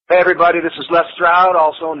Hey everybody, this is Les Stroud,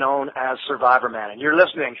 also known as Survivor Man, and you're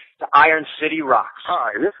listening to Iron City Rocks.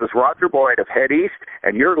 Hi, this is Roger Boyd of Head East,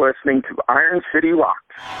 and you're listening to Iron City Rocks.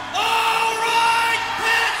 All right,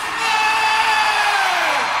 Pittsburgh!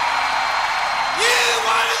 You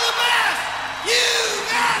wanted the best! You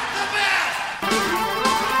got the best!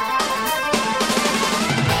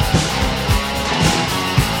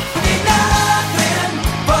 Ain't nothing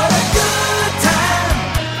but a good time.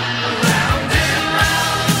 Round and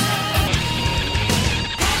round.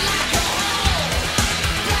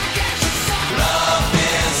 Love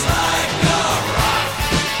is like a rock.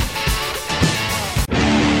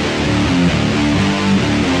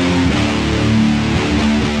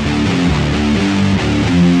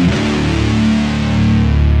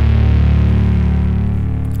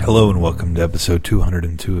 Hello and welcome to episode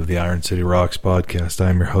 202 of the Iron City Rocks podcast.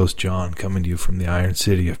 I'm your host, John, coming to you from the Iron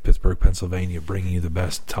City of Pittsburgh, Pennsylvania, bringing you the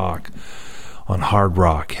best talk on hard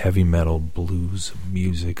rock, heavy metal, blues,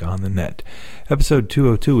 music on the net. Episode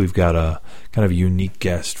 202, we've got a kind of a unique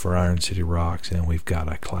guest for Iron City Rocks, and we've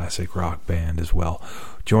got a classic rock band as well.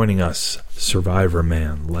 Joining us, Survivor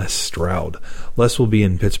Man, Les Stroud. Les will be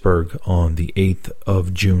in Pittsburgh on the 8th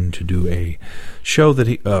of June to do a show that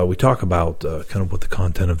we talk about kind of what the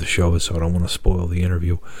content of the show is, so I don't want to spoil the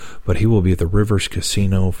interview. But he will be at the Rivers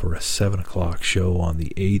Casino for a 7 o'clock show on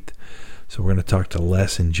the 8th. So we're going to talk to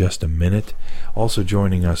Les in just a minute. Also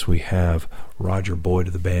joining us, we have Roger Boyd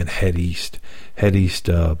of the band Head East. Head East,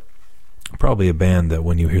 probably a band that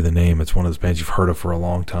when you hear the name, it's one of those bands you've heard of for a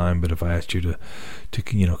long time. But if I asked you to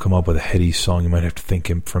come up with a Head East song, you might have to think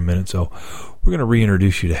for a minute. So we're going to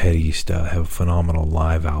reintroduce you to Head East. Have a phenomenal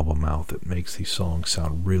live album out that makes these songs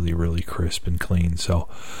sound really, really crisp and clean. So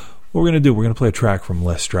what we're going to do, we're going to play a track from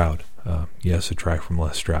Les Stroud. Yes, a track from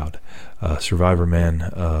Les Stroud. Survivor Man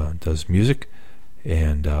does music,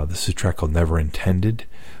 and this is a track called Never Intended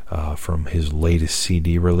from his latest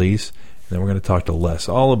CD release. And then we're going to talk to Les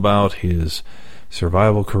all about his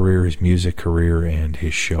survival career, his music career, and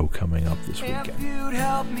his show coming up this weekend. If you'd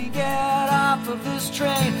help me get off of this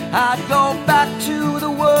train, I'd go back to the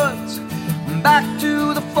woods, back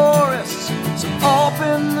to the forests. So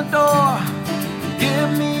open the door,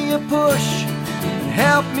 give me a push, and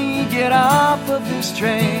help me get off of this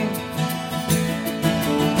train.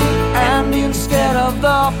 And instead of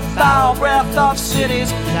the foul breath of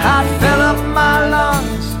cities, I'd fill up my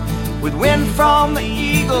lungs with wind from the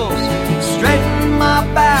eagles, straighten my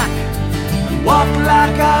back, and walk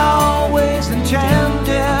like I always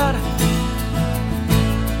intended.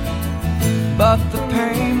 But the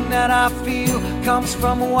pain that I feel comes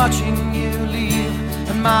from watching you leave,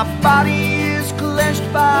 and my body is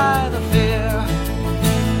clenched by the fear.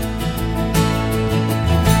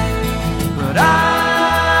 But I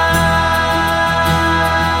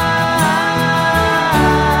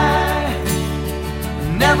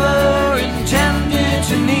never intended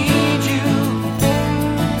to need you.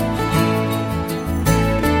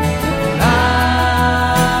 I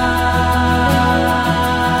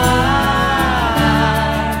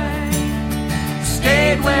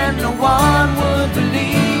stayed when no one would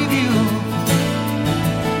believe you.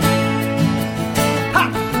 Ha!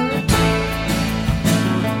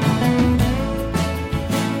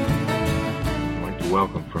 I'd like to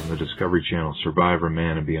welcome from the Discovery Channel, Survivor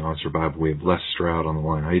Man and Beyond Survival. We have Les Stroud on the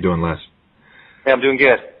line. How you doing, Les? Hey, I'm doing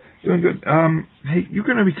good. Doing good. Hey, you're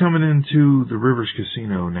going to be coming into the Rivers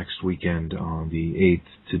Casino next weekend on the 8th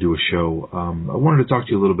to do a show. I wanted to talk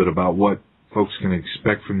to you a little bit about what folks can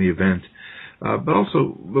expect from the event. But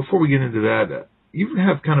also, before we get into that, you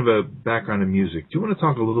have kind of a background in music. Do you want to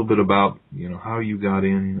talk a little bit about, how you got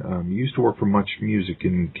in? You used to work for Much Music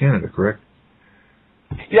in Canada, correct?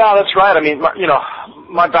 Yeah, that's right. I mean,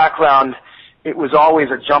 my background, it was always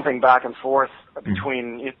a jumping back and forth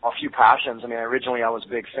between a few passions. I mean, originally I was a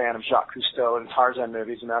big fan of Jacques Cousteau and Tarzan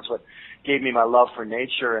movies, and that's what gave me my love for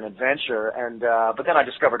nature and adventure. And but then I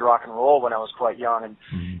discovered rock and roll when I was quite young,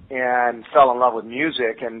 and fell in love with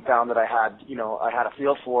music and found that I had a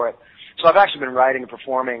feel for it. So I've actually been writing and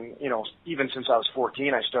performing, even since I was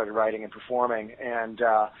 14. I started writing and performing and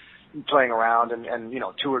playing around and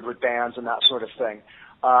toured with bands and that sort of thing.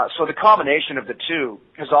 So the combination of the two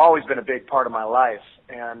has always been a big part of my life,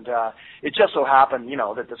 and it just so happened,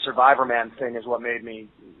 that the Survivor Man thing is what made me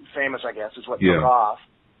famous, I guess, is what took off.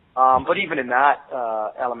 But even in that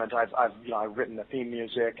element, I've written the theme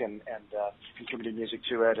music and contributed music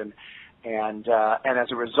to it, and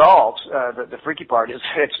as a result, the freaky part is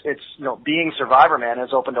it's being Survivor Man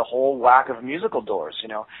has opened a whole whack of musical doors.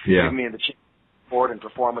 Giving me the chance to board and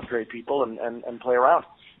perform with great people and play around.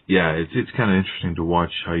 Yeah, it's kind of interesting to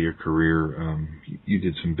watch how your career, you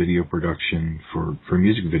did some video production for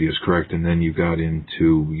music videos, correct? And then you got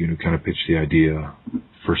into, kind of pitched the idea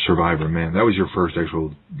for Survivor Man. That was your first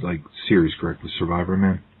actual, series, correct, with Survivor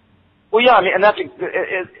Man? Well, yeah, I mean, and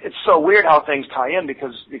it's so weird how things tie in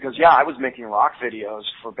because I was making rock videos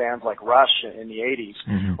for bands like Rush in the 80s.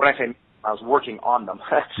 Mm-hmm. When I say I was working on them.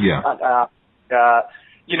 Yeah.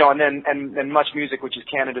 And then Much Music, which is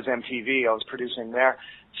Canada's MTV, I was producing there.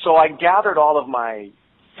 So I gathered all of my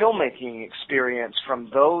filmmaking experience from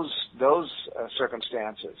those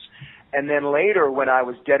circumstances. And then later, when I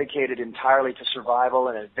was dedicated entirely to survival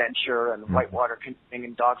and adventure and whitewater canoeing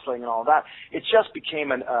and dog slaying and all that, it just became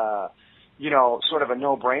sort of a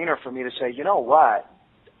no-brainer for me to say, you know what,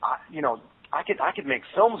 I could make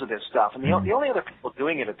films of this stuff. And the only other people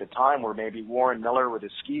doing it at the time were maybe Warren Miller with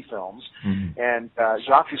his ski films, and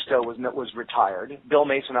Jacques Cousteau was retired. Bill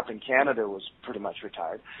Mason up in Canada was pretty much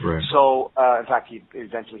retired. Right. So, in fact, he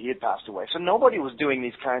had passed away. So nobody was doing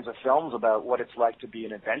these kinds of films about what it's like to be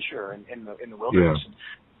an adventurer in the wilderness. Yeah.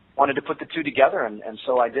 Wanted to put the two together, and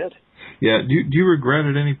so I did. Yeah. Do you regret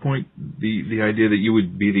at any point the idea that you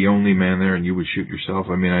would be the only man there and you would shoot yourself?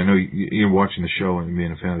 I mean, I know you're watching the show and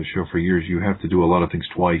being a fan of the show for years. You have to do a lot of things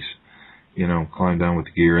twice. Climb down with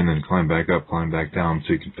the gear and then climb back up, climb back down,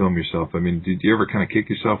 so you can film yourself. I mean, did you ever kind of kick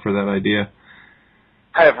yourself for that idea?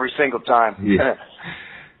 Every single time. Yeah.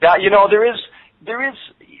 Yeah. There is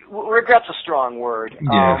regret's a strong word.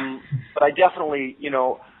 Yeah. But I definitely,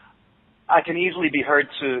 I can easily be heard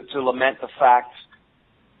to lament the fact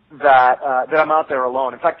that I'm out there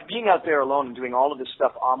alone. In fact, being out there alone and doing all of this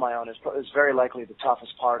stuff on my own is very likely the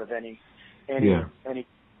toughest part of any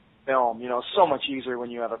film. So much easier when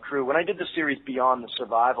you have a crew. When I did the series Beyond the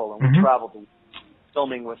Survival and we traveled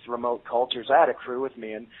filming with remote cultures, I had a crew with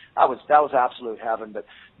me, and that was absolute heaven. But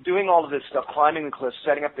doing all of this stuff, climbing the cliffs,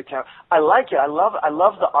 setting up the camp, I like it. I love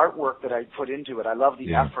the artwork that I put into it. I love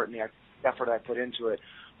the effort and the effort I put into it.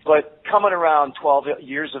 But coming around 12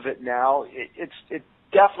 years of it now, it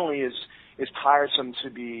definitely is tiresome to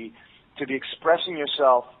be expressing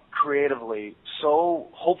yourself creatively, so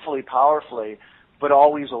hopefully powerfully, but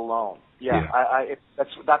always alone. Yeah.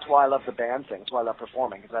 That's why I love the band thing. That's why I love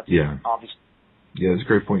performing. Because that's obvious. Yeah, it's a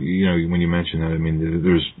great point. When you mention that, I mean,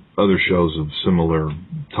 there's other shows of similar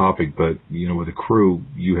topic, but with a crew,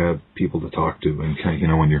 you have people to talk to,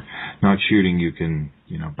 and when you're not shooting, you can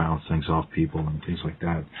bounce things off people and things like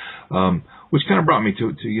that. Which kind of brought me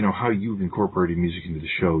to how you've incorporated music into the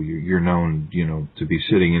show. You're known to be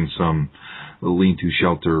sitting in some lean-to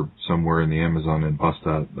shelter somewhere in the Amazon and bust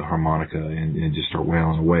out the harmonica and just start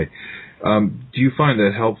wailing away. Do you find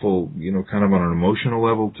that helpful, kind of on an emotional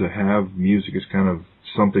level, to have music as kind of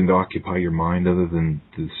something to occupy your mind other than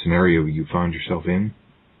the scenario you found yourself in?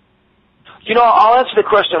 I'll answer the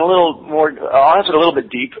question a little more. I'll answer it a little bit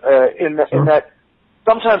deep in that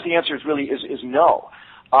sometimes the answer is no.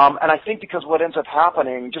 And I think because what ends up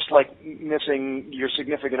happening, just like missing your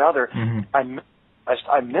significant other, I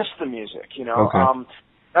miss the music. Okay.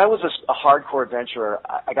 I was a hardcore adventurer.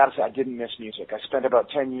 I got to say, I didn't miss music. I spent about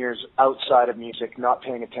 10 years outside of music, not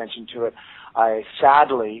paying attention to it. I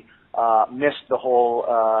sadly missed the whole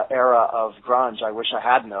era of grunge. I wish I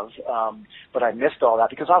hadn't have, but I missed all that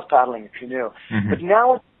because I was paddling a canoe. But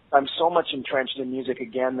now I'm so much entrenched in music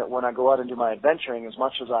again that when I go out and do my adventuring, as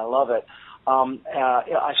much as I love it,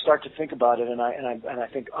 I start to think about it, and I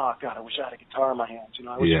think, oh God, I wish I had a guitar in my hands.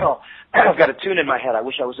 I wish, I've got a tune in my head. I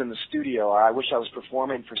wish I was in the studio, or I wish I was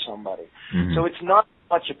performing for somebody. So it's not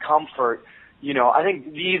much a comfort. I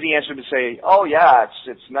think the easy answer to say, oh yeah,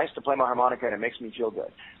 it's nice to play my harmonica and it makes me feel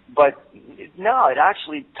good. But no, it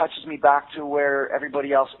actually touches me back to where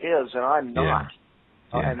everybody else is, and I'm not.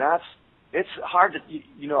 And it's hard to,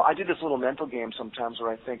 I do this little mental game sometimes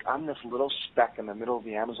where I think I'm this little speck in the middle of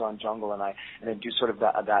the Amazon jungle, and I do sort of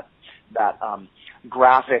that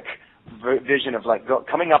graphic vision of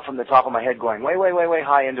coming up from the top of my head, going way, way, way, way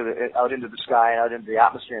high out into the sky and out into the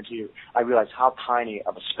atmosphere until I realize how tiny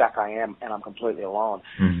of a speck I am, and I'm completely alone.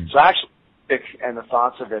 So actually, and the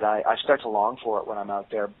thoughts of it, I start to long for it when I'm out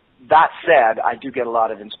there. That said, I do get a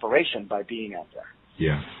lot of inspiration by being out there.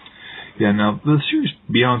 Yeah. Yeah, now, the series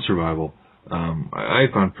Beyond Survival, I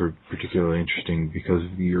found particularly interesting because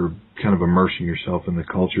you're kind of immersing yourself in the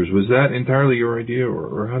cultures. Was that entirely your idea,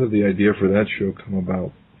 or how did the idea for that show come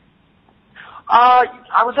about?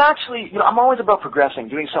 I was actually, I'm always about progressing,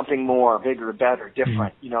 doing something more, bigger, better,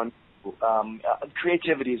 different.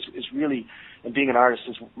 Creativity is really, and being an artist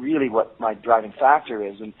is really what my driving factor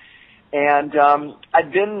is. And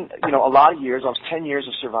I'd been, a lot of years. I was 10 years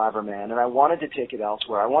of Survivor Man, and I wanted to take it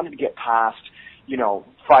elsewhere. I wanted to get past,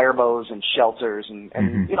 fire bows and shelters and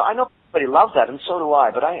Mm-hmm. I know everybody loves that, and so do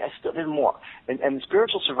I, but I still there's more. And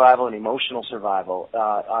spiritual survival and emotional survival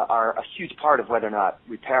are a huge part of whether or not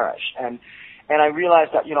we perish. And I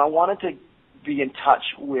realized that, I wanted to be in touch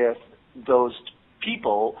with those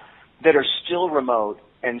people that are still remote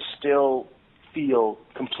and still feel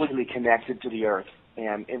completely connected to the earth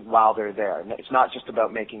and while they're there. And it's not just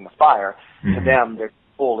about making the fire. Mm-hmm. To them, there's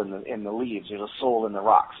a soul in the leaves. There's a soul in the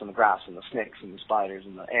rocks and the grass and the snakes and the spiders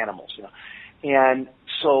and the animals, And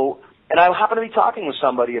so, and I happened to be talking with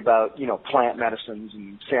somebody about, plant medicines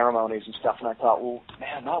and ceremonies and stuff, and I thought, well,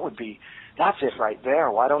 man, that's it right there.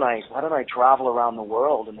 Why don't I travel around the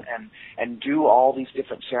world and do all these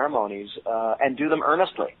different ceremonies and do them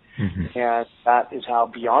earnestly? Mm-hmm. And that is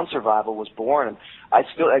how Beyond Survival was born. And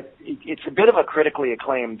it's a bit of a critically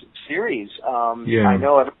acclaimed series. I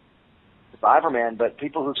know every Survivor Man, but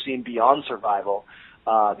people who've seen Beyond Survival,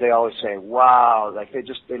 they always say, "Wow!" Like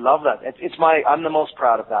they love that. I'm the most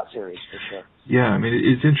proud of that series for sure. Yeah, I mean,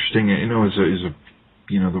 it's interesting.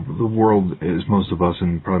 The world, as most of us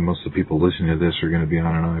and probably most of the people listening to this are going to be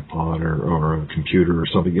on an iPod or a computer or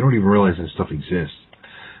something. You don't even realize that stuff exists.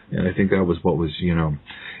 And I think that was what was,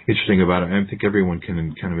 interesting about it. I think everyone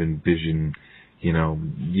can kind of envision,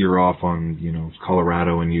 you're off on,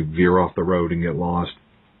 Colorado and you veer off the road and get lost.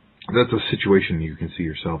 That's a situation you can see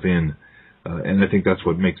yourself in. And I think that's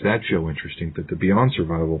what makes that show interesting, that the Beyond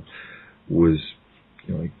Survival was,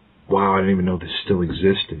 like, wow, I didn't even know this still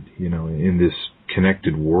existed. In this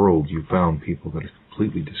connected world, you found people that are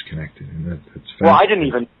completely disconnected, and that's fascinating. Well, I didn't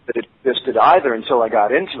even know that it existed either until I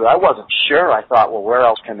got into it. I wasn't sure. I thought, well, where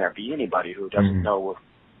else can there be anybody who doesn't know what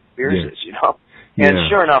Spears is, And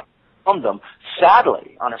sure enough, some of them,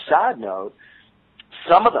 sadly, on a sad note,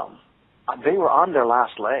 some of them, they were on their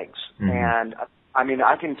last legs. Mm-hmm. And, I mean,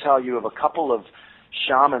 I can tell you of a couple of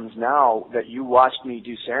shamans now that you watched me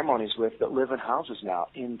do ceremonies with that live in houses now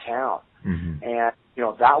in town. Mm-hmm. And,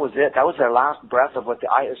 that was it. That was their last breath of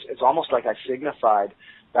it's almost like I signified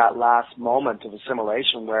that last moment of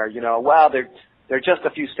assimilation where, they're just a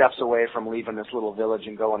few steps away from leaving this little village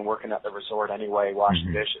and going working at the resort anyway, washing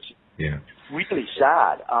mm-hmm. dishes. Yeah. Really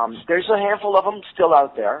sad. There's a handful of them still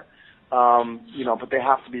out there, but they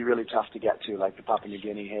have to be really tough to get to, like the Papua New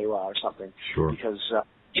Guinea Hewa or something. Sure. Because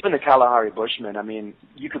even the Kalahari Bushmen, I mean,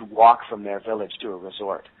 you could walk from their village to a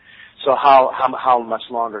resort. So how much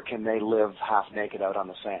longer can they live half naked out on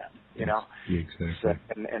the sand? Yeah, exactly. So,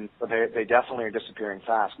 and so they definitely are disappearing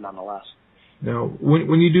fast, nonetheless. Now,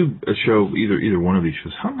 when you do a show, either one of these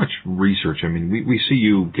shows, how much research? I mean, we see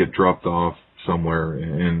you get dropped off somewhere,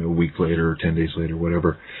 and a week later, or 10 days later,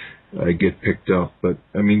 whatever, get picked up. But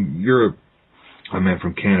I mean, you're a man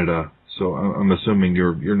from Canada, so I'm assuming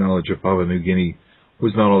your knowledge of Papua New Guinea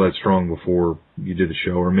was not all that strong before you did the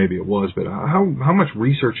show, or maybe it was. But how much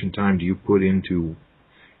research and time do you put into,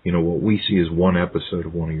 what we see as one episode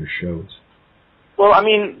of one of your shows? Well, I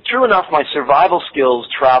mean, true enough, my survival skills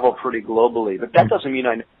travel pretty globally, but that doesn't mean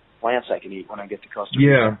I know plants I can eat when I get to Costa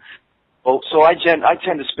Rica. Yeah. Well, so I tend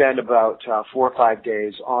to spend about 4 or 5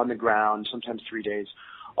 days on the ground, sometimes 3 days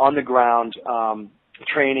on the ground,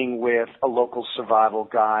 training with a local survival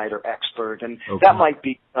guide or expert, and that might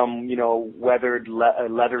be some, weathered,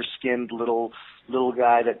 leather-skinned little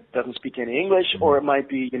guy that doesn't speak any English, or it might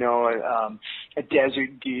be, a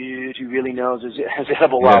desert dude who really knows has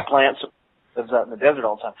edible wild plants, lives out in the desert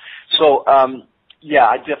all the time. So,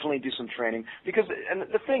 I definitely do some training because, and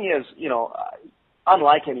the thing is,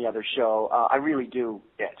 unlike any other show, I really do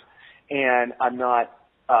it, and I'm not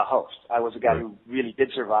host. I was a guy who really did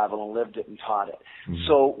survival and lived it and taught it. Mm-hmm.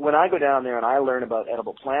 So when I go down there and I learn about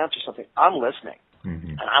edible plants or something, I'm listening,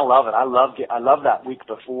 and I love it. I love that week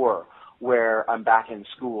before where I'm back in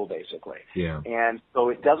school, basically. Yeah. And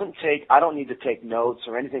so I don't need to take notes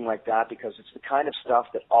or anything like that because it's the kind of stuff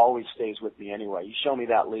that always stays with me anyway. You show me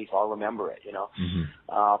that leaf, I'll remember it, Mm-hmm.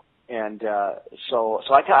 So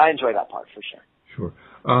I enjoy that part for sure. Sure.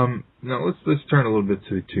 Now let's turn a little bit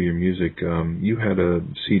to your music. You had a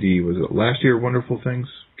CD. Was it last year? Wonderful Things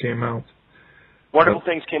came out. Wonderful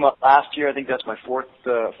Things came out last year. I think that's my fourth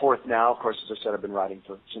now. Of course, as I said, I've been writing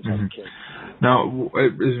since I was a kid. Now,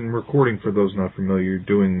 as in recording, for those not familiar, you're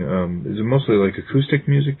doing is it mostly like acoustic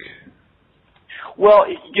music? Well,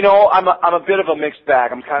 I'm a bit of a mixed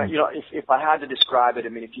bag. I'm kind of, if I had to describe it, I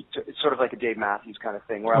mean, it's sort of like a Dave Matthews kind of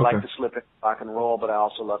thing, where I like to slip in rock and roll, but I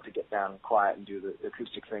also love to get down and quiet and do the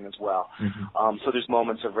acoustic thing as well. Mm-hmm. So there's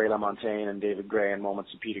moments of Ray LaMontagne and David Gray and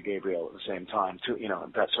moments of Peter Gabriel at the same time, too,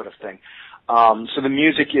 that sort of thing. So the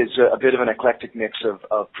music is a bit of an eclectic mix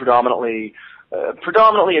of predominantly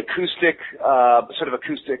acoustic, sort of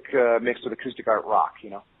acoustic mixed with acoustic art rock,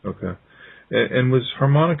 Okay. And was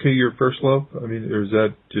harmonica your first love? I mean, or is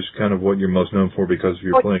that just kind of what you're most known for because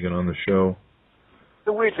you're playing it on the show?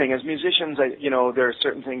 The weird thing is, musicians, there are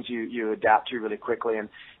certain things you adapt to really quickly,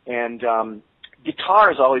 and guitar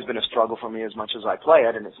has always been a struggle for me as much as I play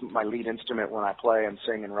it, and it's my lead instrument when I play and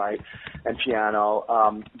sing and write, and piano.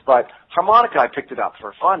 But harmonica, I picked it up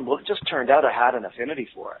for fun. Well, it just turned out I had an affinity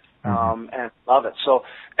for it, and love it. So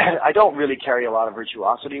I don't really carry a lot of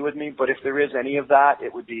virtuosity with me, but if there is any of that,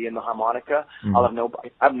 it would be in the harmonica. I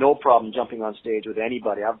have no problem jumping on stage with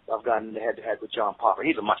anybody. I've gotten head-to-head with John Popper.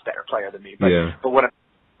 He's a much better player than me, but what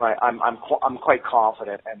I'm quite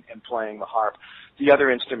confident in playing the harp. The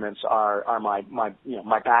other instruments are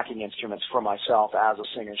my backing instruments for myself as a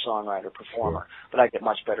singer, songwriter, performer. But I get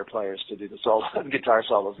much better players to do the guitar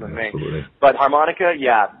solos than me. But harmonica,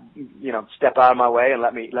 step out of my way and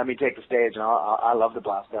let me take the stage, and I love to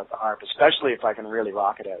blast out the harp, especially if I can really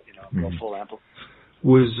rock it out, go full amplifier.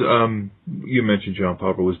 Was you mentioned John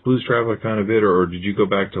Popper? Was Blues Traveler kind of it, or did you go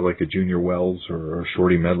back to like a Junior Wells or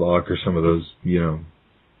Shorty Medlock or some of those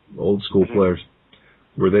old school players?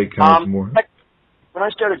 Were they kind of more? When I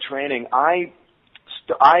started training, I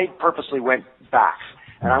purposely went back,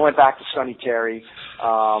 and I went back to Sonny Terry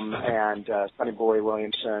and Sonny Boy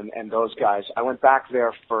Williamson and those guys. I went back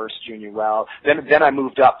there first, Junior Wells. Then I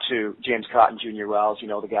moved up to James Cotton, Junior Wells.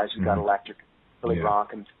 The guys who got Electric, Billy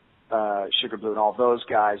Bronk, and Sugar Blue, and all those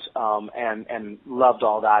guys, and loved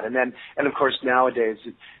all that. And of course nowadays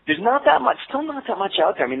there's still not that much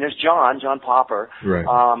out there. I mean, there's John Popper.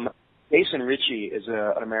 Right. Jason Ritchie is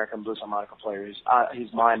an American blues harmonica player.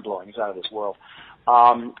 He's mind-blowing. He's out of this world.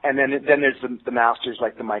 And then there's the masters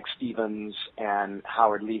like the Mike Stevens and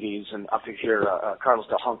Howard Levy's, and up here Carlos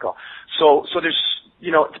Del Junco. So there's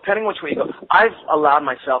depending which way you go. I've allowed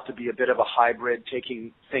myself to be a bit of a hybrid,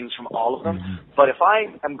 taking things from all of them. But if I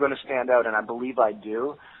am going to stand out, and I believe I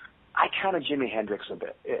do, I kind of Jimi Hendrix a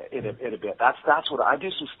bit. That's what I do.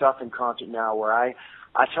 Some stuff in concert now where I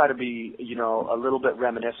try to be, a little bit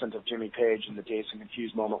reminiscent of Jimmy Page in the Dazed and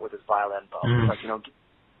Confused moment with his violin bow. It's like,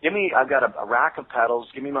 I've got a rack of pedals,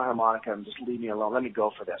 give me my harmonica and just leave me alone. Let me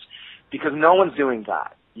go for this. Because no one's doing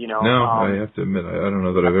that, No, I have to admit, I don't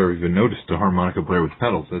know that I've ever even noticed a harmonica player with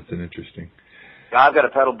pedals. That's an interesting. I've got a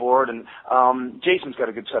pedal board, and Jason's got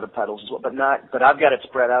a good set of pedals as well, but I've got it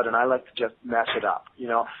spread out, and I like to just mess it up,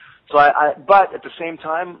 So but at the same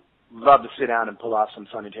time, love to sit down and pull off some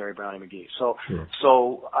Sonny Terry, Brownie McGee.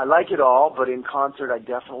 So I like it all, but in concert, I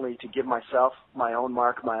definitely, to give myself my own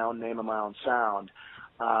mark, my own name, and my own sound,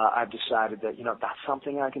 I've decided that, that's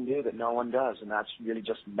something I can do that no one does, and that's really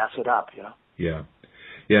just mess it up, Yeah.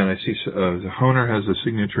 Yeah, and I see Hohner has a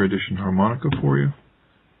signature edition harmonica for you.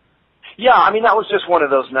 Yeah, I mean, that was just one of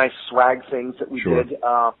those nice swag things that we did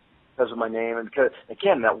because of my name, and because,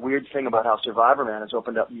 again, that weird thing about how Survivor Man has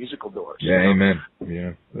opened up musical doors. Yeah, amen.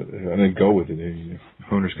 Yeah, and then go with it.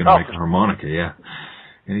 Hohner's going to make a harmonica, yeah.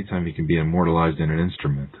 Anytime you can be immortalized in an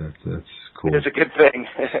instrument, that's cool. It's a good thing.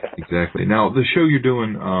 Exactly. Now, the show you're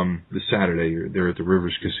doing this Saturday, you're there at the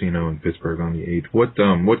Rivers Casino in Pittsburgh on the 8th.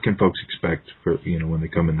 What can folks expect for when they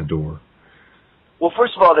come in the door? Well,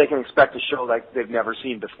 first of all, they can expect a show like they've never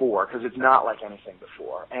seen before, because it's not like anything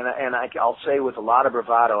before. And I'll say with a lot of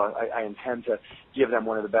bravado, I intend to give them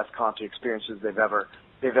one of the best concert experiences they've ever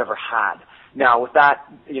had. Now, with that,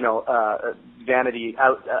 vanity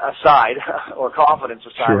aside, or confidence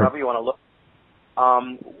aside, however you want to look,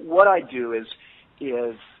 what I do is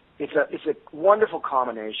it's a wonderful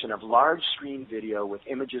combination of large screen video with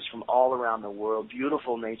images from all around the world,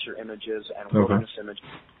 beautiful nature images and wilderness images,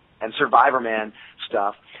 and Survivor Man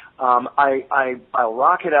stuff. I'll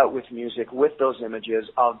rock it out with music, with those images.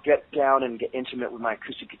 I'll get down and get intimate with my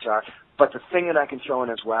acoustic guitar. But the thing that I can throw in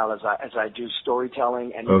as well as I do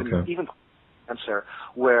storytelling and even answer,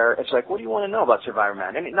 where it's like, what do you want to know about Survivor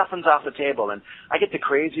Man? And nothing's off the table. And I get the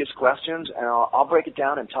craziest questions, and I'll break it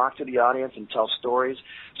down and talk to the audience and tell stories.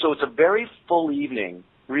 So it's a very full evening,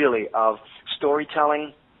 really, of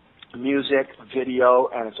storytelling, music, video,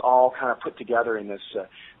 and it's all kind of put together in this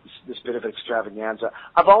bit of extravaganza.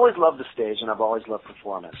 I've always loved the stage, and I've always loved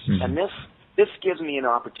performance. And this gives me an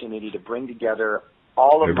opportunity to bring together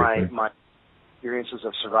all of my experiences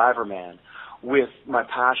of Survivor Man with my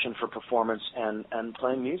passion for performance and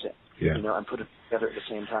playing music, and put it together at the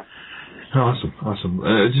same time. Awesome.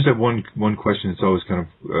 I just have one question. It's always kind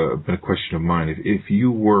of been a question of mine. If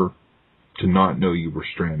you were to not know you were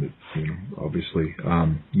stranded, obviously,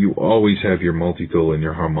 you always have your multi-tool and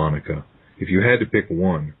your harmonica. If you had to pick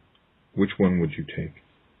one, which one would you take?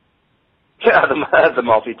 Yeah, the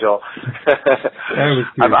multi-tool.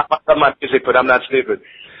 I love my music, but I'm not stupid.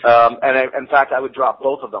 And in fact, I would drop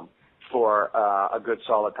both of them for a good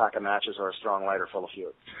solid pack of matches or a strong lighter full of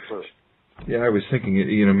fluid. Yeah, I was thinking,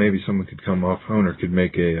 maybe someone could come off owner could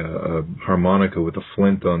make a harmonica with a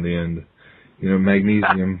flint on the end,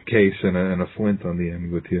 magnesium case and a flint on the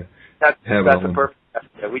end with you. That's a perfect.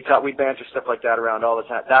 Yeah, we banter stuff like that around all the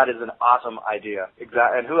time. That is an awesome idea.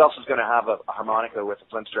 Exactly. And who else is going to have a harmonica with a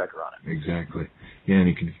flint striker on it? Exactly. Yeah, and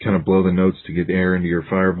you can kind of blow the notes to get air into your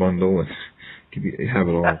fire bundle and have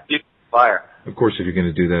it all. That's fire. Of course, if you're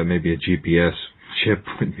going to do that, maybe a GPS chip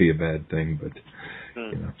wouldn't be a bad thing, but.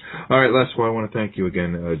 All right, Les, well, I want to thank you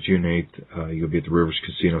again. June 8th, you'll be at the Rivers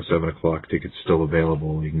Casino, 7 o'clock. Tickets still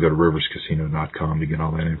available. You can go to riverscasino.com to get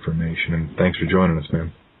all that information. And thanks for joining us,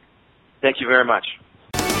 man. Thank you very much.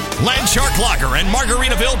 Landshark Lager and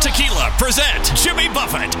Margaritaville Tequila present Jimmy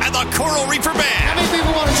Buffett and the Coral Reefer Band. How many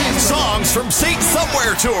people want a cheeseburger? Songs from Saint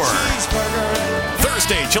Somewhere Tour.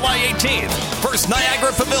 Thursday, July 18th, First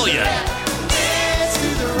Niagara Pavilion.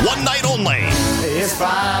 One night only. It's 5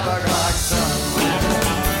 o'clock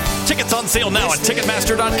somewhere. Tickets on sale now at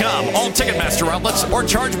Ticketmaster.com, all Ticketmaster outlets, or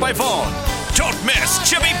charged by phone. Don't miss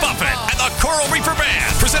Jimmy Buffett and the Coral Reefer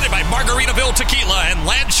Band, presented by Margaritaville Tequila and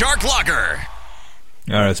Landshark Lager.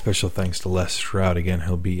 All right, special thanks to Les Stroud. Again,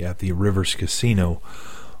 he'll be at the Rivers Casino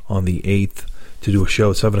on the 8th to do a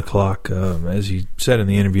show at 7 o'clock. As he said in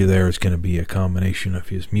the interview there, it's going to be a combination of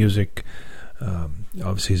his music.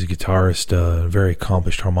 Obviously, he's a guitarist, a very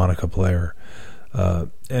accomplished harmonica player,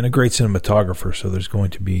 and a great cinematographer. So there's going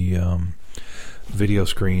to be video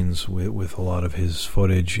screens with a lot of his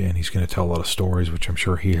footage, and he's going to tell a lot of stories, which I'm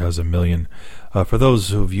sure he has a million. For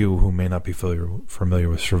those of you who may not be familiar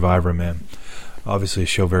with Survivor Man, obviously a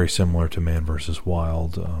show very similar to Man vs.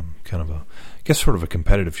 Wild, kind of sort of a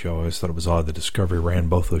competitive show. I always thought it was odd that Discovery ran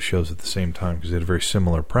both those shows at the same time because they had a very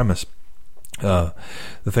similar premise. The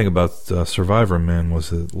thing about Survivor Man was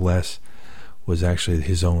that Les was actually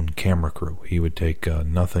his own camera crew. He would take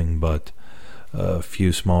nothing but a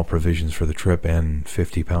few small provisions for the trip and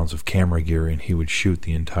 50 pounds of camera gear, and he would shoot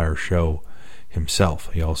the entire show himself.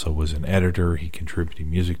 He also was an editor. He contributed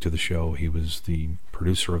music to the show. He was the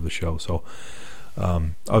producer of the show. So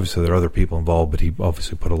obviously there are other people involved, but he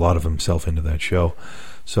obviously put a lot of himself into that show.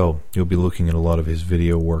 So you'll be looking at a lot of his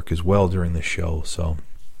video work as well during this show. So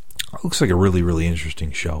it looks like a really, really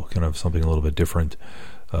interesting show, kind of something a little bit different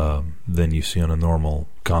than you see on a normal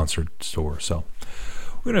concert store. So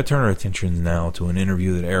we're going to turn our attention now to an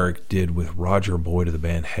interview that Eric did with Roger Boyd of the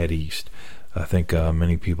band Head East. I think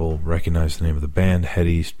many people recognize the name of the band, Head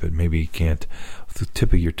East, but maybe you can't, with the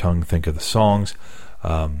tip of your tongue, think of the songs.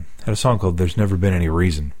 Had a song called There's Never Been Any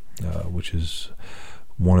Reason, which is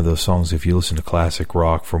one of those songs, if you listen to classic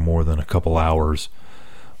rock for more than a couple hours,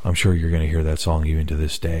 I'm sure you're going to hear that song even to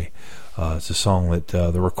this day. It's a song that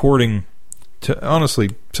the recording,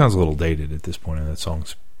 honestly, sounds a little dated at this point, and that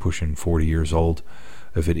song's pushing 40 years old,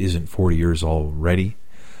 if it isn't 40 years already.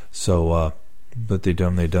 So, but they've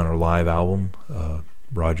done a live album.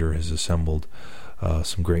 Roger has assembled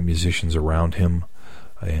some great musicians around him,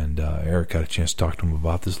 and Eric got a chance to talk to him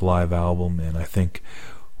about this live album, and I think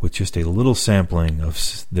with just a little sampling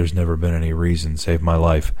of There's Never Been Any Reason, Save My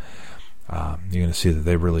Life, you're going to see that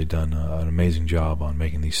they've really done an amazing job on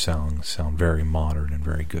making these songs sound very modern and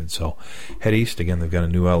very good. So Head East, again, they've got a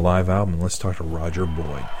new live album, and let's talk to Roger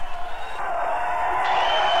Boyd.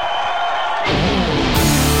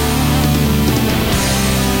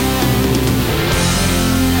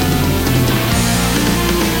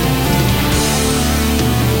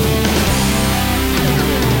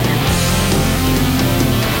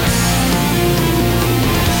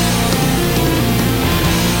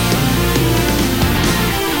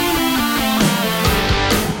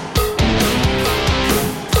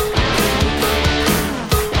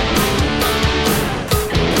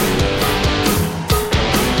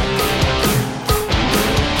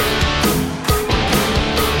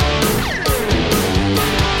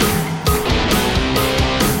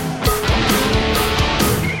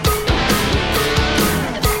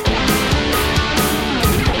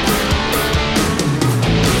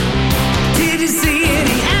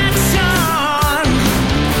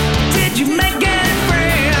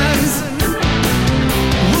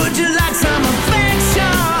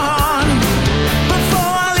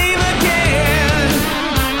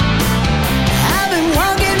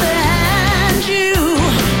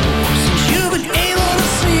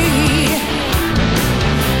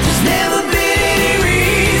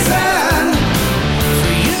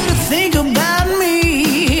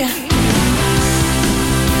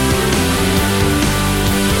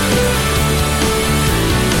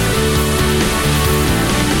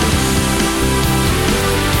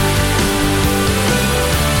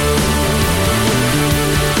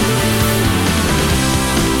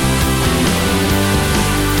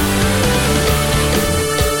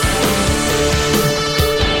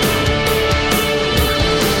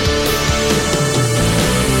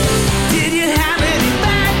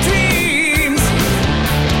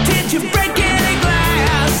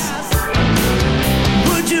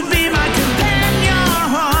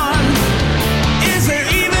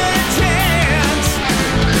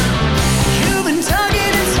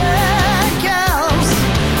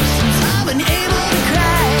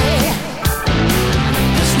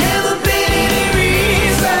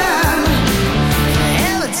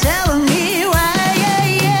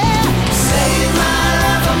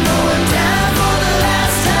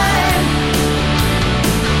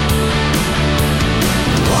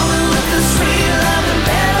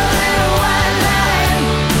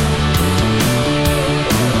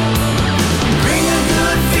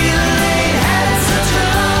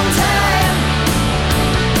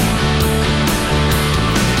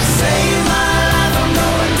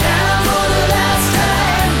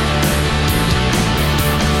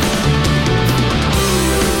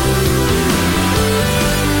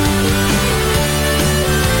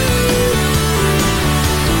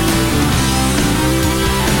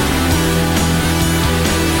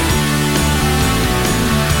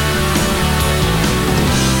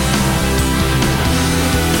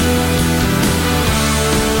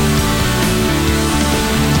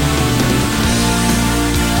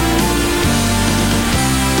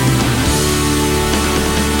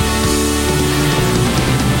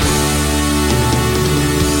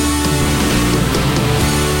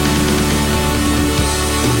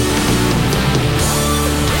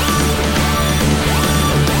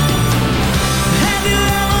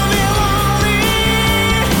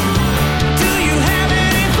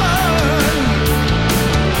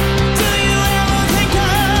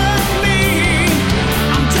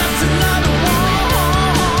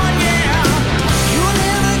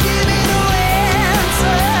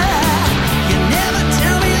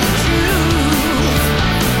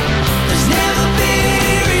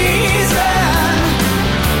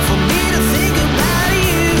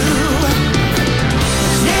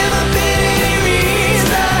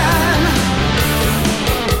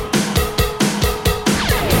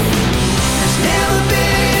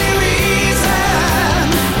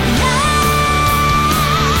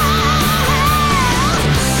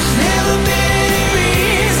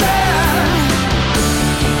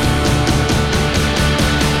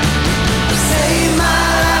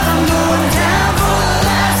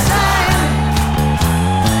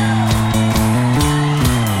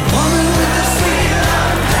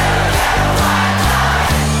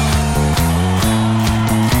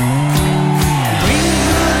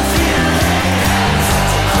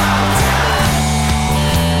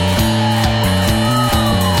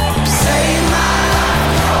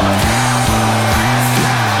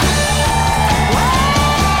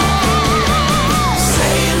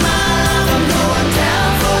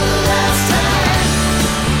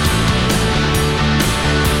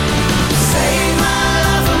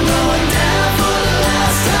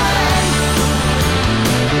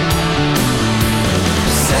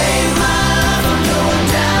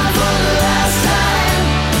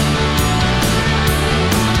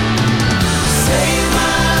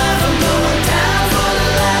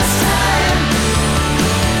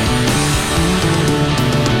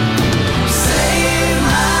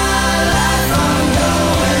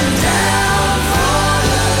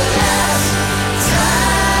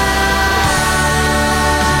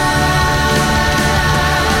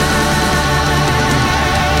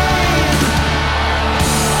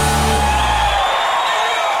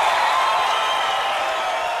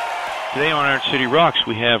 on Iron City Rocks,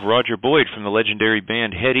 we have Roger Boyd from the legendary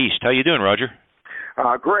band Head East. How you doing, Roger?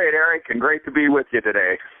 Great, Eric, and great to be with you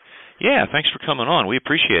today. Yeah, thanks for coming on. We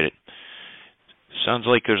appreciate it. Sounds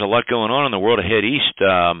like there's a lot going on in the world of Head East.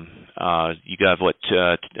 You got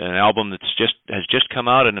an album has just come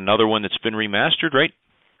out and another one that's been remastered, right?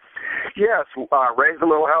 Yes, Raise a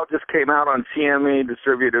Little Hell just came out on CME,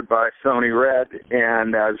 distributed by Sony Red,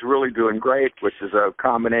 and is really doing great, which is a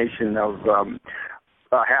combination of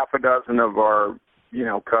half a dozen of our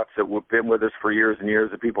cuts that have been with us for years and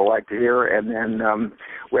years that people like to hear, and then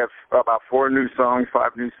we have about 5 new songs.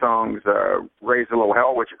 Raise a Little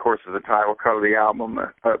Hell, which of course is the title cut of the album,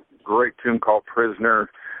 a great tune called Prisoner,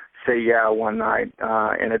 Say Yeah One Night,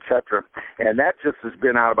 and etc. And that just has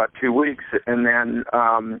been out about 2 weeks. And then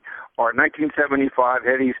our 1975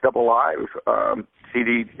 Head East Double Live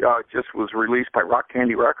CD just was released by Rock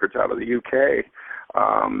Candy Records out of the UK.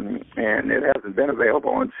 And it hasn't been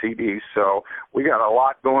available on CD. So we got a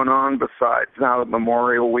lot going on besides now that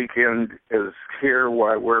Memorial Weekend is here.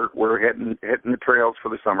 We're hitting the trails for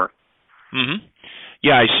the summer. Mm-hmm.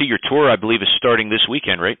 Yeah, I see your tour, I believe, is starting this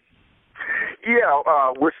weekend, right? Yeah,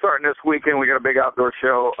 we're starting this weekend. We got a big outdoor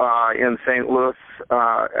show in St. Louis,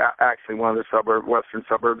 actually one of the western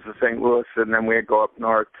suburbs of St. Louis, and then we go up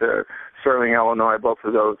north to Sterling, Illinois. Both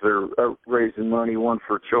of those are raising money, one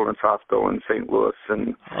for Children's Hospital in St. Louis,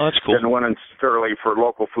 and that's cool. Then one in Sterling for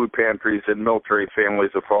local food pantries and military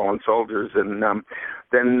families of fallen soldiers. And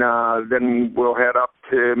then we'll head up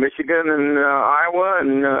to Michigan and Iowa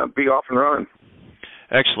and be off and running.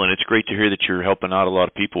 Excellent. It's great to hear that you're helping out a lot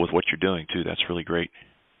of people with what you're doing, too. That's really great.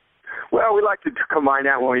 Well, we like to combine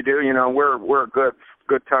that when we do. We're a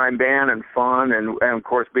good time band and fun, and of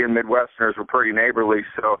course, being Midwesterners, we're pretty neighborly.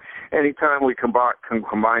 So anytime we can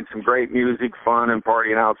combine some great music, fun, and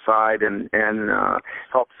partying outside and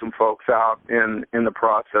help some folks out in the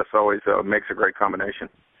process, always makes a great combination.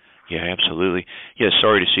 Yeah, absolutely. Yeah,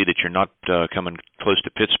 sorry to see that you're not coming close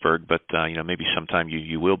to Pittsburgh, but maybe sometime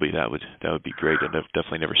you will be. That would be great. I've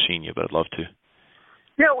definitely never seen you, but I'd love to.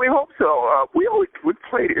 Yeah, we hope so. We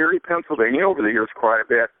played Erie, Pennsylvania over the years quite a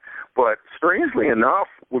bit, but strangely enough,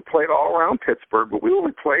 we played all around Pittsburgh. But we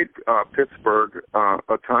only played Pittsburgh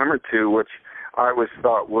a time or two, which I always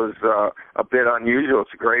thought was a bit unusual.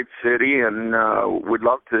 It's a great city, and we'd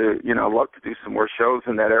love to do some more shows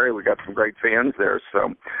in that area. We got some great fans there,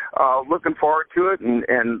 so looking forward to it,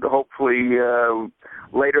 and hopefully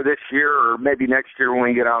later this year or maybe next year when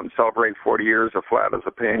we get out and celebrate 40 years of Flat as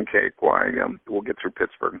a Pancake, we'll get through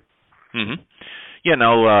Pittsburgh. Mm-hmm. Yeah,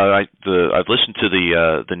 no, I've listened to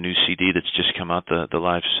the new CD that's just come out,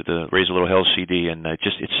 the Raise a Little Hell CD, and it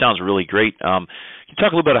sounds really great. Can you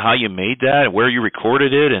talk a little bit about how you made that, and where you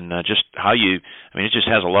recorded it, and just how it just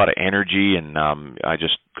has a lot of energy, and I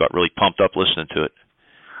just got really pumped up listening to it.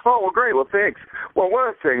 Oh, well, great. Well, thanks. Well, one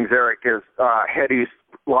of the things, Eric, is Head East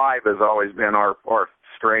Live has always been our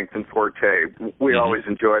strength and forte. We always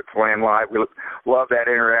enjoy playing live. We love that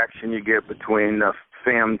interaction you get between the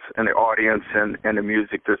fans and the audience and the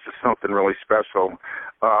music. There's just something really special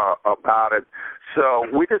about it. So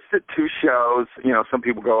we just did 2 shows. Some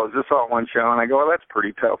people go, is this all one show? And I go, well, that's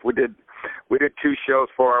pretty tough. We did 2 shows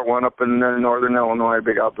for our one up in northern Illinois, a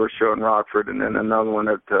big outdoor show in Rockford, and then another one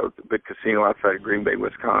at the big casino outside of Green Bay,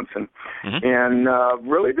 Wisconsin. Mm-hmm. And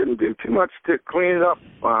really didn't do too much to clean it up.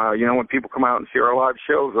 When people come out and see our live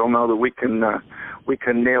shows, they'll know that we can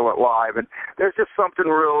nail it live. And there's just something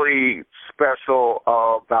really special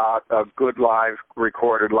about a good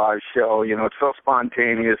recorded live show. It's so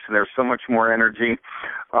spontaneous, and there's so much more energy.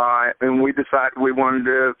 And we decided we wanted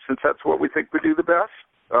to, since that's what we think we do the best,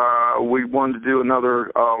 we wanted to do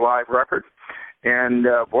another live record. And,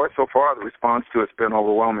 boy, so far the response to it's been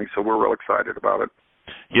overwhelming, so we're real excited about it.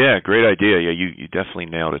 Yeah, great idea. Yeah, you definitely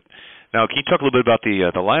nailed it. Now, can you talk a little bit about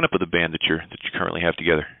the lineup of the band that you currently have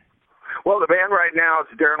together? Well, the band right now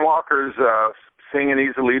is Darren Walker's singing.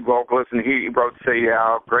 He's the lead vocalist, and he wrote Say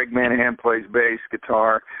Yeah. Greg Manahan plays bass,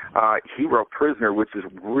 guitar. He wrote Prisoner, which is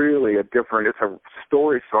really it's a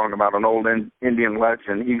story song about an old Indian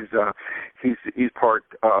legend. He's part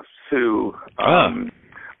Sioux.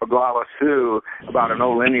 Oglala Sioux, about an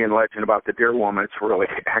old Indian legend about the Deer Woman. It's a really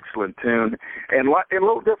excellent tune, and a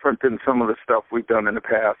little different than some of the stuff we've done in the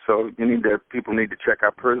past. So people need to check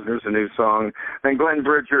out Prisoners, a new song. Then Glenn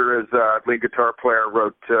Bridger, as lead guitar player,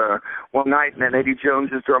 wrote One Night, and then Eddie Jones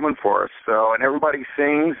is drumming for us. So, and everybody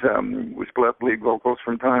sings. We split lead vocals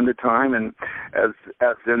from time to time, and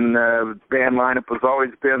as in the band lineup has always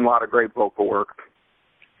been, a lot of great vocal work.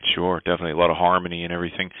 Sure, definitely a lot of harmony and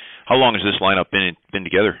everything. How long has this lineup been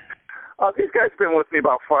together? These guys have been with me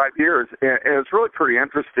about 5 years, and it's really pretty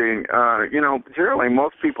interesting. Generally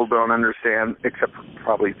most people don't understand, except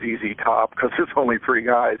probably ZZ Top, because there's only 3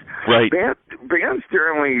 guys. Right. Bands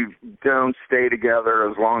generally don't stay together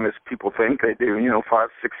as long as people think they do. 5,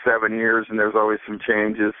 6, 7 years, and there's always some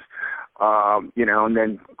changes. And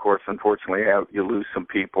then, of course, unfortunately, you lose some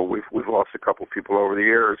people. We've lost a couple people over the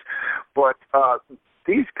years, but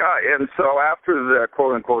these guys, and so after the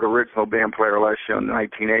quote-unquote original band Play Our Last Show in the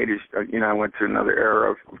 1980s, I went through another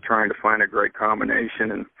era of trying to find a great combination,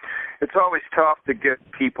 and it's always tough to get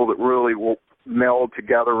people that really will meld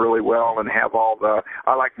together really well and have all the,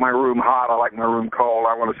 I like my room hot, I like my room cold,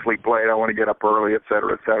 I want to sleep late, I want to get up early, et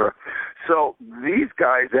cetera, et cetera. So these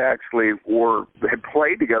guys actually had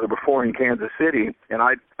played together before in Kansas City, and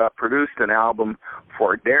I produced an album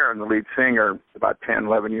for Darren, the lead singer, about 10,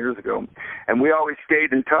 11 years ago. And we always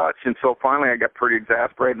stayed in touch, and so finally I got pretty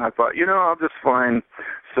exasperated, and I thought, I'll just find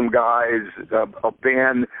some guys, a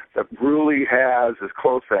band that really is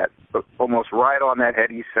close to that, almost right on that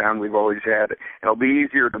heady sound we've always had. It'll be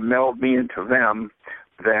easier to meld me into them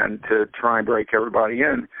than to try and break everybody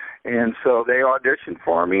in. And so they auditioned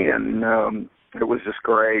for me, and it was just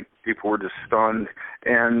great. People were just stunned.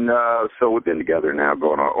 And so we've been together now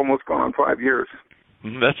almost going on 5 years.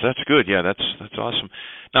 That's good. Yeah, that's awesome.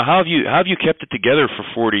 Now, how have you kept it together for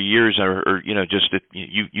 40 years, or just that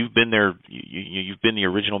you've been there, you've been the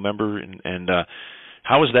original member, and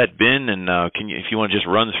how has that been? And can you, if you want to just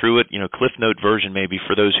run through it, Cliff Note version maybe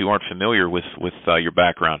for those who aren't familiar with your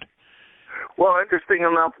background. Well, interesting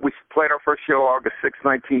enough, we played our first show August 6,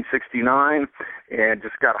 1969, and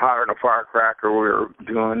just got hotter than a firecracker. We were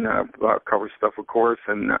doing cover stuff, of course,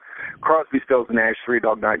 and Crosby, Stills, and Nash, Three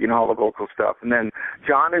Dog Night, all the vocal stuff. And then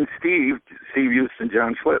John and Steve Houston,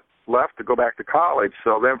 John Schlitt, left to go back to college.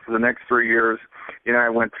 So then for the next 3 years, I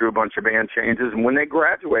went through a bunch of band changes. And when they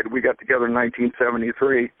graduated, we got together in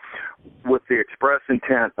 1973 with the express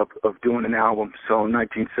intent of doing an album. So in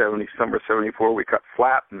 1970, summer 74, we cut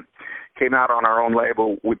flat and came out on our own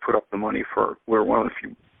label. We put up the money we were one of the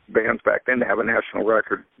few bands back then to have a national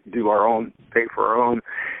record, do our own, pay for our own.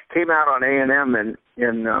 Came out on A&M in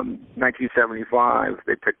 1975.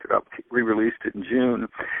 They picked it up, re-released it in June.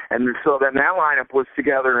 And so then that lineup was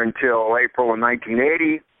together until April of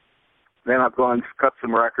 1980. Then I've cut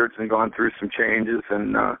some records and gone through some changes,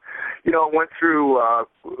 and went through.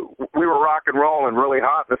 We were rock and rolling really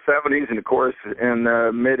hot in the 70s, and of course in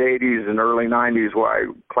the mid 80s and early 90s, why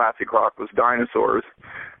classic rock was dinosaurs.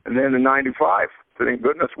 And then in '95, thank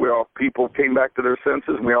goodness, people came back to their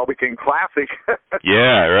senses, and we all became classic.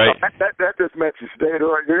 Yeah, right. That just meant you stayed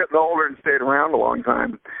around. You're getting older and stayed around a long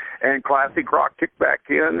time. And classic rock kicked back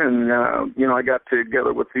in, and I got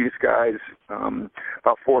together with these guys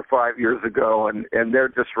about 4 or 5 years ago, and they're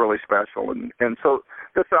just really special. And so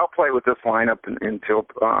I'll play with this lineup until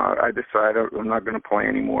I decide I'm not going to play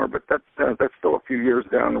anymore. But that's still a few years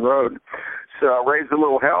down the road. So Raise a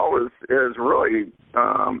Little Hell is really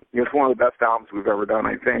it's one of the best albums we've ever done.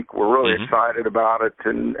 I think we're really excited about it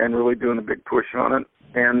and really doing a big push on it.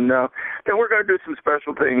 And then we're going to do some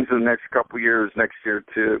special things in the next couple of years, next year,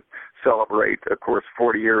 to celebrate, of course,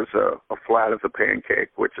 40 years of Flat as a Pancake,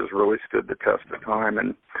 which has really stood the test of time,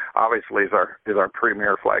 and obviously is our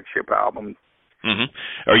premier flagship album.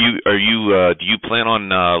 Mm-hmm. Are you do you plan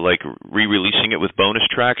on re-releasing it with bonus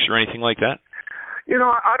tracks or anything like that?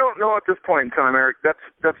 I don't know at this point in time, Eric.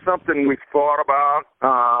 That's something we've thought about.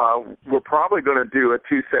 We're probably going to do a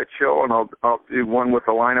 2-set show, and I'll do one with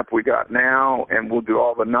the lineup we got now, and we'll do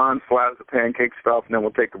all the non-Flat as a Pancake stuff, and then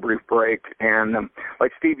we'll take a brief break. And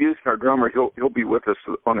like Steve Houston, our drummer, he'll be with us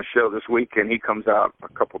on a show this weekend. He comes out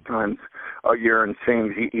a couple times a year and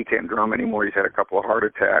sings. He can't drum anymore. He's had a couple of heart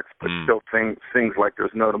attacks, but still sings like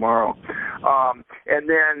there's no tomorrow. And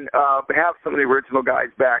then have some of the original guys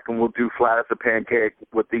back, and we'll do Flat as a Pancake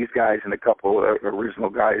with these guys and a couple of original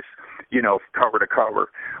guys, cover to cover.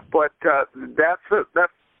 But that's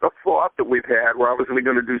a thought that we've had. We're obviously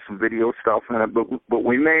going to do some video stuff in it, but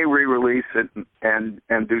we may re-release it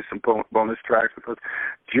and do some bonus tracks, because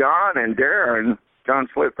John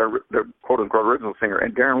Schlitt, the quote-unquote original singer,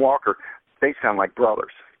 and Darren Walker, they sound like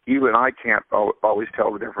brothers. Even I can't always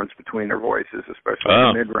tell the difference between their voices, especially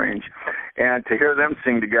in the mid-range. And to hear them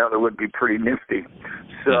sing together would be pretty nifty.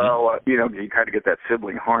 So, you kind of get that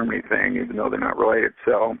sibling harmony thing, even though they're not related.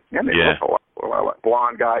 So, and they look a lot like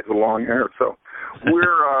blonde guys with long hair. So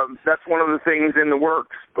that's one of the things in the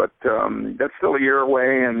works. But that's still a year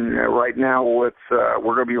away, and right now we're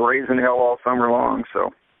going to be raising hell all summer long. So.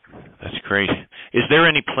 That's great. Is there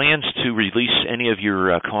any plans to release any of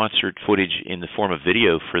your concert footage in the form of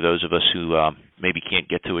video for those of us who maybe can't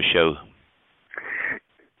get to a show?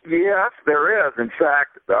 Yes, there is. In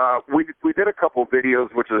fact, we did a couple videos,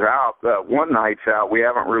 which is out. One night's out. We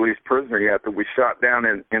haven't released Prisoner yet, that we shot down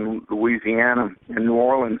in Louisiana, in New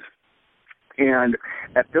Orleans. And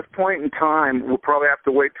at this point in time, we'll probably have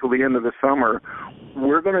to wait till the end of the summer.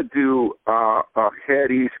 We're going to do a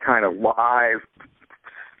Head East kind of live,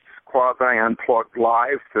 quasi-unplugged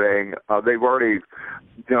live thing. They've already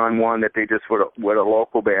done one that they just with a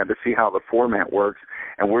local band to see how the format works.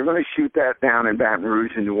 And we're going to shoot that down in Baton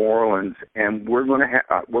Rouge in New Orleans, and we're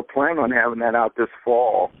planning on having that out this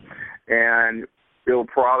fall, and it'll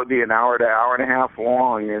probably be an hour to hour and a half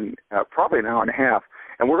long, and probably an hour and a half.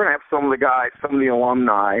 And we're going to have some of the guys, some of the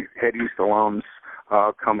alumni, Head East alums,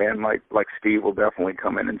 come in, like Steve will definitely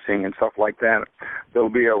come in and sing and stuff like that. There'll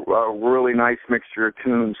be a really nice mixture of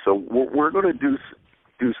tunes. So we're going to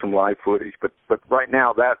do some live footage, but right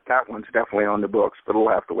now that one's definitely on the books, but it'll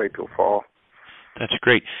have to wait till fall. That's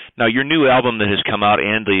great. Now, your new album that has come out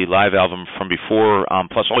and the live album from before,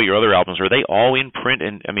 plus all your other albums, are they all in print?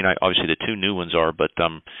 And I mean, obviously the two new ones are, but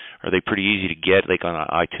are they pretty easy to get, like on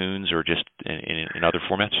iTunes or just in other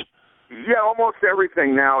formats? Yeah, almost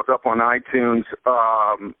everything now is up on iTunes.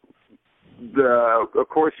 Of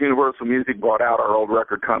course, Universal Music bought out our old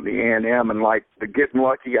record company, A&M, and like the Getting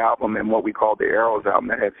Lucky album and what we call the Arrows album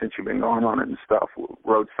that had Since You've Been Gone on it and stuff,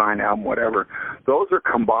 Road Sign album, whatever. Those are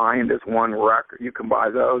combined as one record. You can buy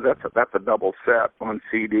those. That's a double set on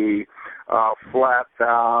CD. Flats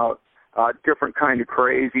Out, Different Kind of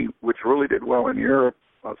Crazy, which really did well in Europe.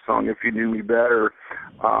 A song, If You Knew Me Better.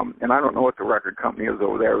 And I don't know what the record company is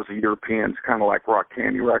over there. It was a European, kind of like Rock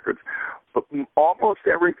Candy Records. But almost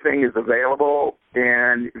everything is available,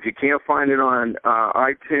 and if you can't find it on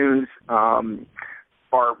iTunes,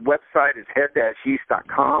 our website is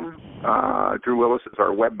head-east.com. Drew Willis is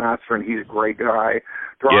our webmaster, and he's a great guy.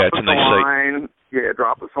 Drop us a line. Yeah,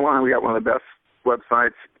 drop us a line. We got one of the best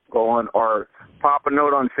websites going, or pop a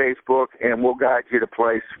note on Facebook, and we'll guide you to a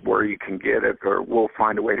place where you can get it, or we'll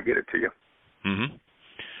find a way to get it to you. Mm-hmm.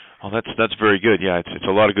 Well, that's very good. Yeah, it's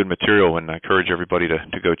a lot of good material, and I encourage everybody to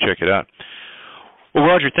go check it out. Well,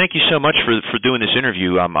 Roger, thank you so much for doing this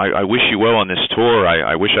interview. I wish you well on this tour.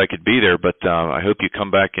 I wish I could be there, but I hope you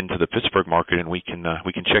come back into the Pittsburgh market and we can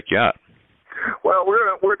check you out. Well,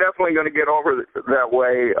 we're definitely going to get over that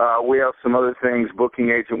way. We have some other things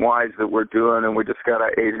booking agent-wise that we're doing, and we just got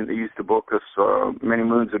an agent that used to book us many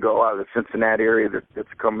moons ago out of the Cincinnati area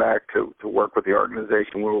that's come back to work with the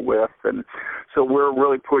organization we were with. And so we're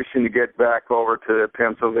really pushing to get back over to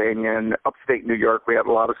Pennsylvania and upstate New York. We had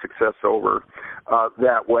a lot of success over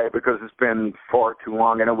that way because it's been far too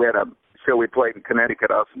long. I know we had a show we played in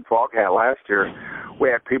Connecticut, us and Foghat last year. We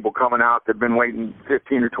had people coming out that'd been waiting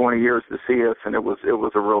 15 or 20 years to see us, and it was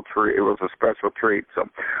a real treat. It was a special treat. So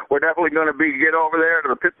we're definitely going to get over there to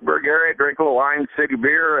the Pittsburgh area, drink a little Iron City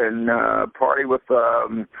beer, and party with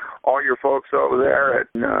all your folks over there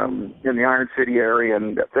in the Iron City area.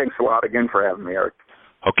 And thanks a lot again for having me, Eric.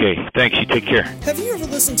 Okay, thanks. You take care. Have you ever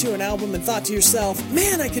listened to an album and thought to yourself,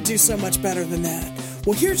 man, I could do so much better than that?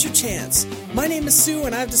 Well, here's your chance. My name is Sue,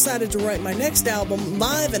 and I've decided to write my next album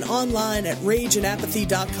live and online at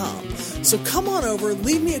rageandapathy.com. So come on over,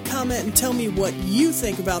 leave me a comment, and tell me what you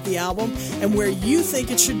think about the album and where you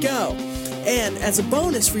think it should go. And as a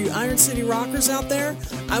bonus for you Iron City rockers out there,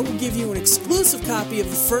 I will give you an exclusive copy of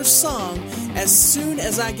the first song as soon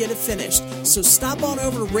as I get it finished. So stop on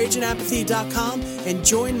over to rageandapathy.com and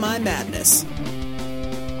join my madness.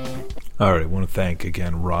 All right, I want to thank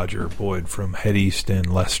again Roger Boyd from Head East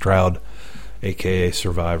and Les Stroud, a.k.a.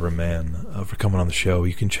 Survivor Man, for coming on the show.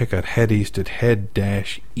 You can check out Head East at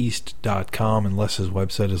head-east.com, and Les's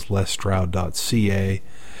website is lesstroud.ca.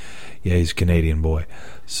 Yeah, he's a Canadian boy.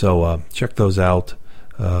 So check those out.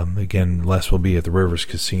 Again, Les will be at the Rivers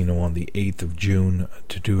Casino on the 8th of June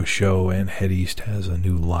to do a show, and Head East has a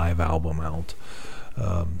new live album out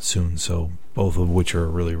soon, so both of which are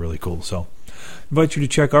really, really cool. So I invite you to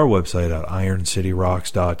check our website out,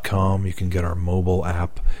 IronCityRocks.com. You can get our mobile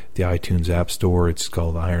app, the iTunes App Store. It's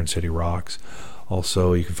called Iron City Rocks.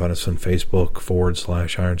 Also, you can find us on Facebook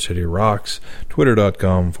 /Iron City Rocks,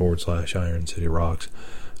 Twitter.com /Iron City Rocks.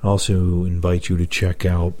 I also invite you to check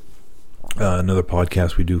out another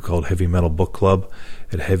podcast we do called Heavy Metal Book Club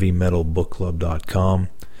at HeavyMetalBookClub.com,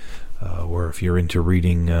 where if you're into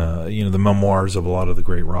reading the memoirs of a lot of the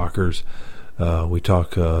great rockers, we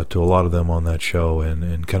talk to a lot of them on that show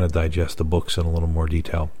and kind of digest the books in a little more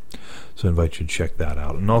detail. So I invite you to check that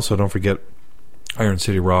out. And also don't forget, Iron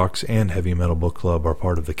City Rocks and Heavy Metal Book Club are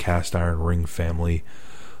part of the Cast Iron Ring family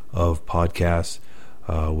of podcasts,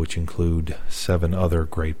 which include 7 other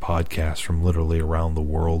great podcasts from literally around the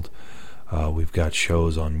world. We've got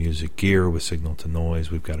shows on Music Gear with Signal to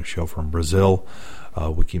Noise. We've got a show from Brazil,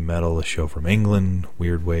 Wiki Metal, a show from England,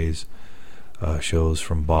 Weird Ways, shows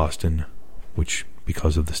from Boston, which,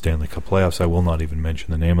 because of the Stanley Cup playoffs, I will not even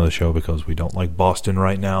mention the name of the show because we don't like Boston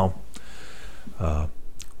right now.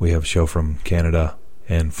 We have a show from Canada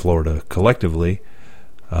and Florida collectively,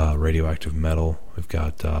 Radioactive Metal. We've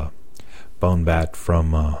got Bone Bat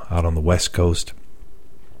from out on the West Coast.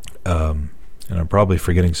 And I'm probably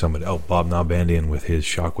forgetting somebody. Oh, Bob Nalbandian with his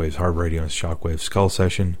Shockwaves Hard Radio and Shockwave Skull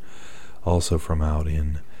Session, also from out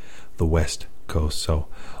in the West Coast. So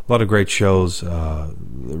a lot of great shows,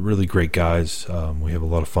 really great guys. We have a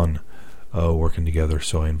lot of fun working together,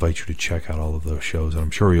 so I invite you to check out all of those shows, and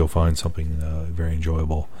I'm sure you'll find something very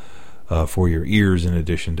enjoyable for your ears, in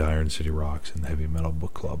addition to Iron City Rocks and the Heavy Metal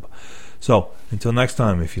Book Club. So until next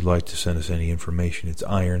time, if you'd like to send us any information, it's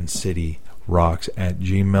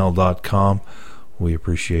ironcityrocks@gmail.com. We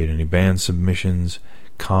appreciate any band submissions,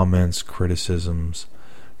 comments, criticisms,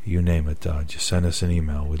 you name it. Just send us an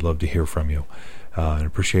email. We'd love to hear from you, and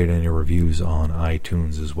appreciate any reviews on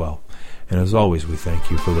iTunes as well. And as always, we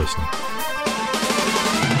thank you for listening.